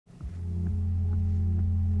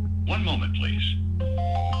One moment, please.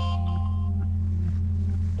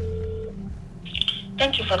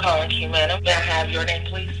 Thank you for calling Humana. May I have your name,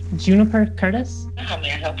 please? Juniper Curtis. How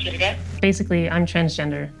may I help you today? Basically, I'm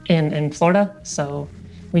transgender in Florida, so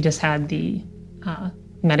we just had the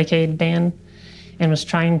Medicaid ban and was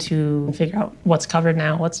trying to figure out what's covered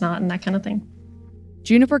now, what's not, and that kind of thing.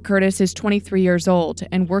 Juniper Curtis is 23 years old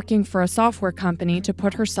and working for a software company to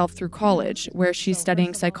put herself through college, where she's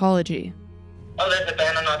studying psychology. Oh, there's a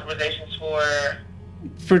ban on authorizations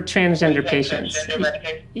for transgender patients. Transgender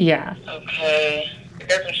Medicaid? Yeah. Okay. It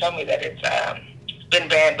doesn't show me that it's been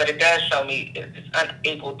banned, but it does show me it's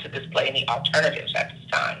unable to display any alternatives at this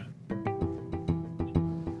time.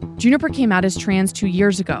 Juniper came out as trans 2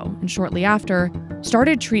 years ago, and shortly after,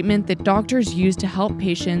 started treatment that doctors use to help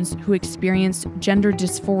patients who experienced gender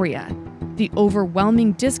dysphoria, the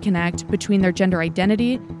overwhelming disconnect between their gender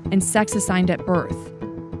identity and sex assigned at birth.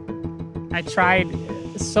 I tried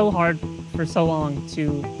so hard for so long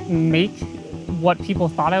to make what people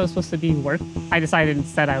thought I was supposed to be work. I decided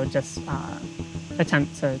instead I would just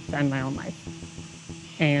attempt to end my own life,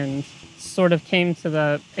 and sort of came to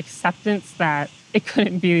the acceptance that it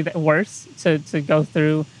couldn't be worse to go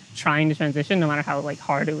through trying to transition, no matter how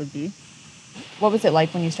hard it would be. What was it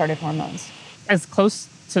like when you started hormones? As close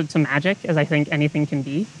to magic as I think anything can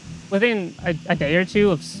be. Within a day or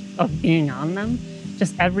two of being on them,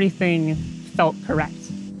 just everything felt correct.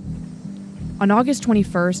 On August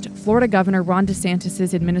 21st, Florida Governor Ron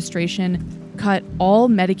DeSantis' administration cut all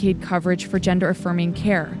Medicaid coverage for gender-affirming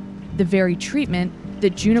care, the very treatment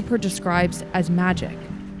that Juniper describes as magic.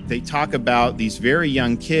 They talk about these very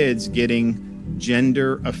young kids getting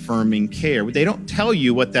gender-affirming care. They don't tell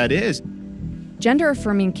you what that is.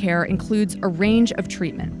 Gender-affirming care includes a range of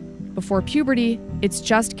treatment. Before puberty, it's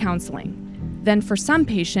just counseling. Then for some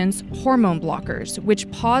patients, hormone blockers, which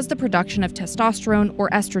pause the production of testosterone or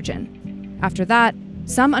estrogen. After that,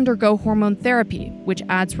 some undergo hormone therapy, which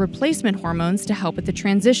adds replacement hormones to help with the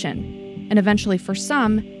transition. And eventually for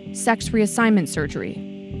some, sex reassignment surgery.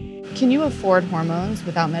 Can you afford hormones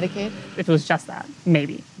without Medicaid? If it was just that,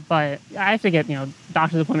 maybe. But I have to get,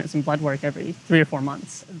 doctor's appointments and blood work every 3 or 4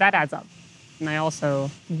 months. That adds up. And I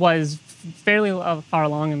also was fairly far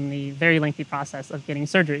along in the very lengthy process of getting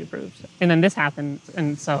surgery approved. And then this happened,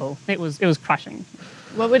 and so it was crushing.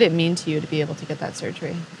 What would it mean to you to be able to get that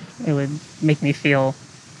surgery? It would make me feel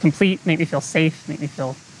complete, make me feel safe, make me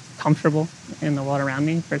feel comfortable in the world around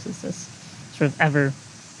me versus this sort of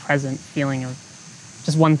ever-present feeling of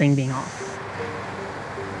just one thing being off.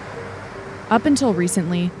 Up until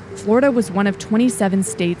recently, Florida was one of 27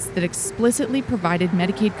 states that explicitly provided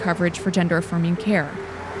Medicaid coverage for gender-affirming care,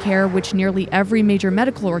 care which nearly every major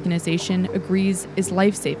medical organization agrees is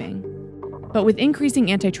life-saving. But with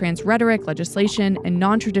increasing anti-trans rhetoric, legislation, and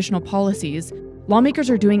non-traditional policies, lawmakers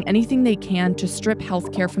are doing anything they can to strip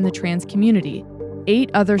healthcare from the trans community.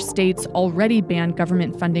 8 other states already banned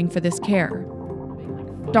government funding for this care.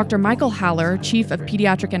 Dr. Michael Haller, chief of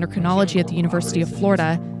pediatric endocrinology at the University of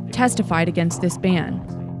Florida, testified against this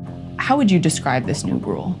ban. How would you describe this new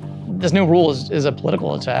rule? This new rule is a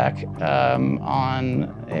political attack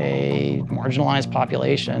on a marginalized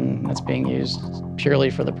population that's being used purely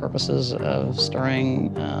for the purposes of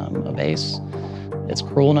stirring a base. It's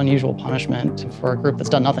cruel and unusual punishment for a group that's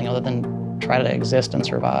done nothing other than try to exist and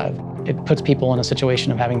survive. It puts people in a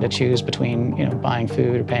situation of having to choose between, buying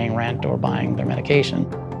food or paying rent or buying their medication.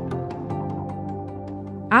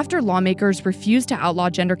 After lawmakers refused to outlaw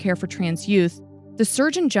gender care for trans youth, the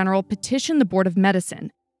Surgeon General petitioned the Board of Medicine.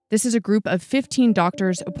 This is a group of 15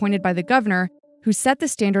 doctors appointed by the governor who set the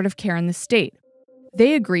standard of care in the state.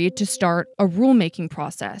 They agreed to start a rulemaking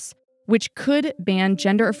process, which could ban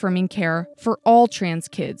gender-affirming care for all trans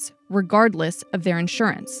kids, regardless of their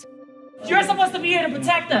insurance. You're supposed to be here to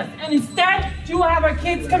protect us, and instead, you have our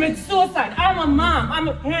kids commit suicide. I'm a mom, I'm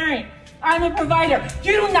a parent, I'm a provider.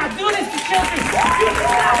 You do not do this to children. You do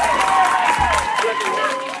not.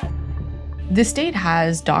 The state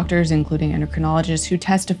has doctors, including endocrinologists, who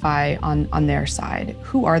testify on their side.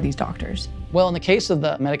 Who are these doctors? Well, in the case of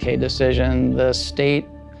the Medicaid decision, the state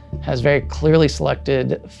has very clearly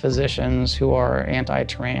selected physicians who are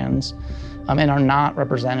anti-trans and are not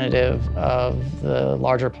representative of the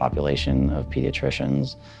larger population of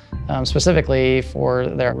pediatricians, specifically for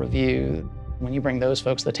their review. When you bring those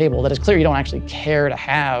folks to the table, that is clear you don't actually care to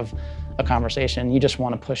have a conversation. You just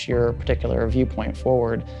want to push your particular viewpoint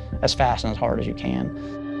forward as fast and as hard as you can.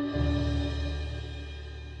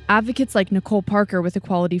 Advocates like Nicole Parker with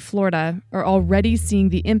Equality Florida are already seeing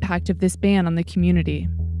the impact of this ban on the community.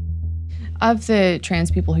 Of the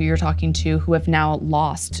trans people who you're talking to who have now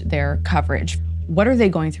lost their coverage, What are they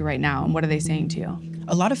going through right now, and what are they saying to you?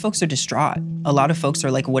 A lot of folks are distraught. A lot of folks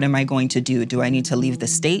are like, what am I going to do? Do I need to leave the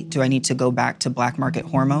state? Do I need to go back to black market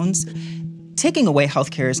hormones? Taking away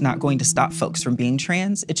healthcare is not going to stop folks from being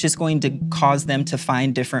trans. It's just going to cause them to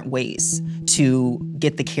find different ways to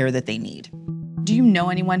get the care that they need. Do you know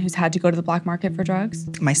anyone who's had to go to the black market for drugs?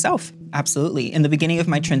 Myself, absolutely. In the beginning of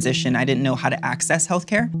my transition, I didn't know how to access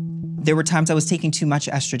healthcare. There were times I was taking too much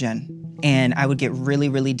estrogen, and I would get really,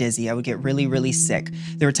 really dizzy. I would get really, really sick.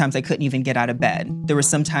 There were times I couldn't even get out of bed. There were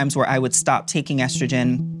some times where I would stop taking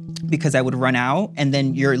estrogen because I would run out, and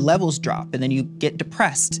then your levels drop, and then you get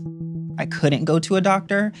depressed. I couldn't go to a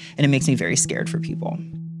doctor, and it makes me very scared for people.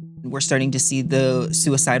 We're starting to see the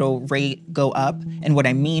suicidal rate go up, and what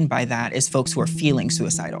I mean by that is folks who are feeling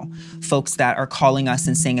suicidal. Folks that are calling us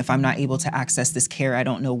and saying, if I'm not able to access this care, I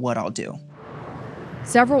don't know what I'll do.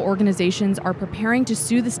 Several organizations are preparing to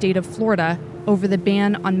sue the state of Florida over the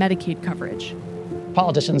ban on Medicaid coverage.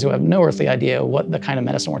 Politicians who have no earthly idea what the kind of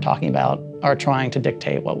medicine we're talking about are trying to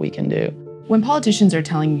dictate what we can do. When politicians are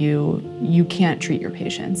telling you you can't treat your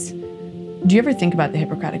patients, do you ever think about the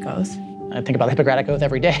Hippocratic Oath? I think about the Hippocratic Oath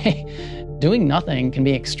every day. Doing nothing can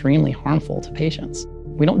be extremely harmful to patients.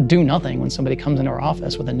 We don't do nothing when somebody comes into our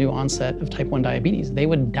office with a new onset of type 1 diabetes. They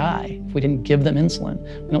would die if we didn't give them insulin.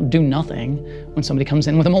 We don't do nothing when somebody comes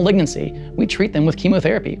in with a malignancy. We treat them with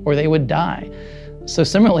chemotherapy or they would die. So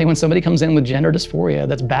similarly, when somebody comes in with gender dysphoria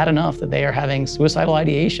that's bad enough that they are having suicidal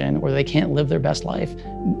ideation or they can't live their best life,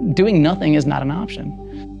 doing nothing is not an option.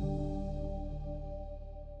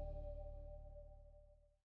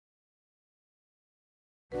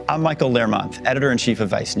 I'm Michael Learmonth, editor-in-chief of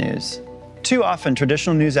Vice News. Too often,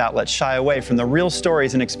 traditional news outlets shy away from the real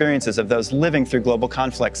stories and experiences of those living through global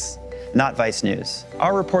conflicts. Not Vice News.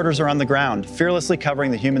 Our reporters are on the ground, fearlessly covering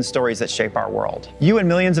the human stories that shape our world. You and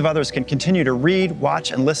millions of others can continue to read,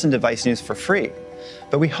 watch, and listen to Vice News for free.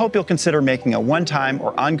 But we hope you'll consider making a one-time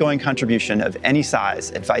or ongoing contribution of any size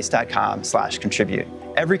at vice.com/contribute.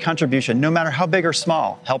 Every contribution, no matter how big or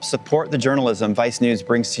small, helps support the journalism Vice News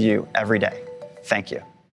brings to you every day. Thank you.